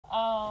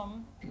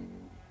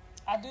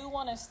do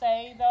want to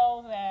say,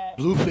 though, that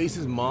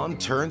Blueface's mom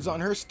turns on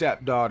her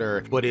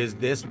stepdaughter, but is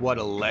this what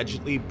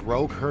allegedly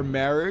broke her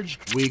marriage?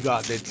 We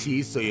got the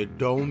tea so you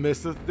don't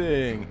miss a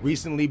thing.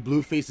 Recently,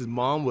 Blueface's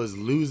mom was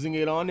losing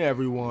it on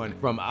everyone,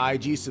 from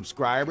IG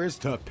subscribers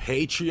to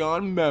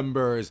Patreon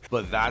members.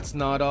 But that's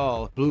not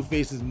all.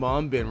 Blueface's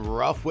mom been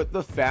rough with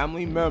the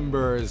family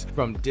members,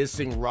 from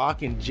dissing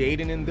Rock and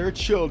Jaden and their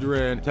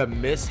children to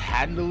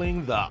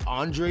mishandling the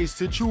Andre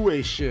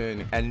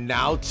situation, and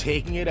now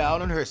taking it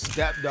out on her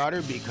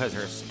stepdaughter because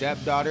her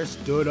stepdaughter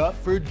stood up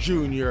for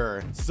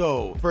Junior.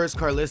 So first,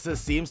 Karlissa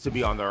seems to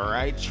be on the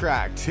right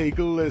track. Take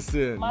a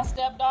listen. my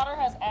stepdaughter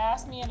has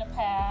asked me in the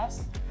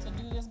past to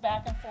do this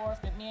back and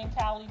forth that me and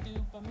Callie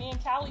do, but me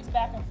and Callie's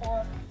back and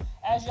forth,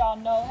 as y'all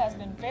know, has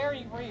been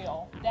very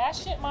real. That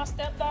shit my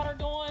stepdaughter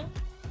doing,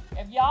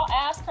 if y'all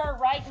ask her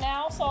right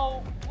now,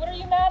 so what are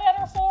you mad at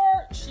her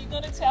for? She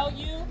gonna tell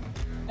you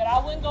that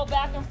I wouldn't go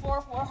back and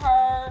forth with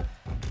her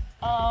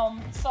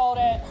so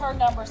that her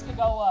numbers could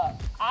go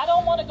up. I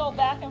don't want to go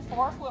back and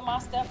forth with my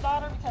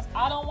stepdaughter because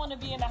I don't want to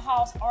be in the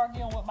house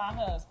arguing with my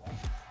husband.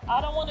 I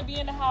don't want to be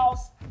in the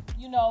house,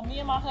 you know, me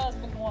and my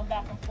husband going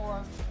back and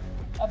forth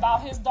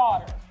about his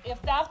daughter. If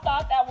I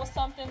thought that was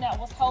something that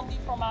was healthy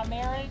for my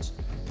marriage,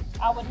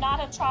 I would not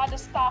have tried to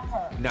stop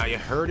her. Now you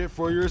heard it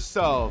for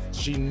yourself.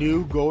 She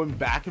knew going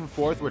back and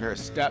forth with her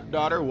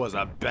stepdaughter was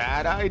a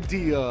bad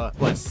idea,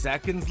 but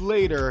seconds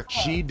later,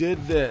 she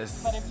did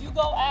this. But if you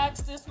go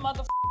ask this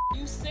motherfucker,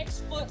 you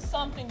 6 foot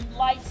something, you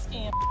light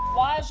skinned,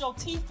 why is your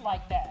teeth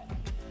like that?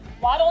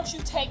 Why don't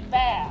you take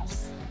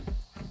baths?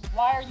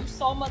 Why are you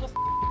so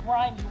motherfucking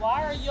grimy?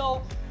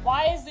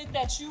 Why is it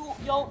that your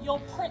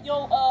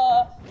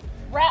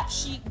rap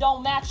sheet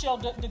don't match your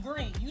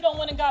degree? You don't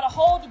want to got a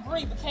whole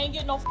degree but can't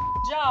get no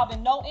job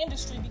in no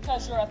industry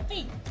because you're a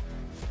thief.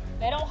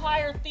 They don't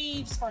hire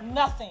thieves for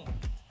nothing.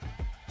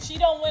 She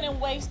done went and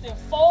wasted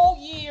 4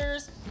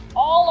 years,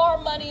 all our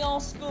money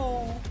on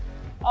school,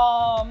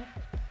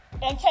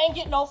 and can't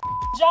get no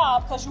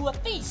job because you a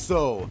thief.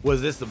 So,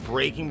 was this a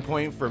breaking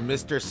point for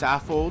Mr.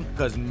 Saffold?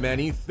 Because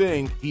many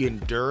think he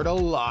endured a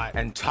lot,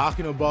 and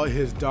talking about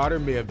his daughter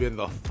may have been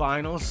the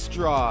final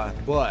straw.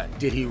 But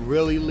did he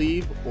really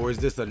leave, or is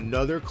this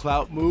another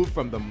clout move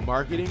from the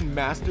marketing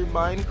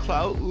mastermind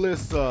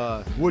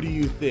Karlissa? What do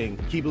you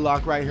think? Keep it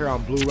locked right here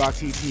on Bluerock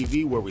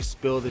TV, where we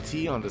spill the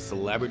tea on the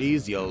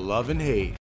celebrities you love and hate.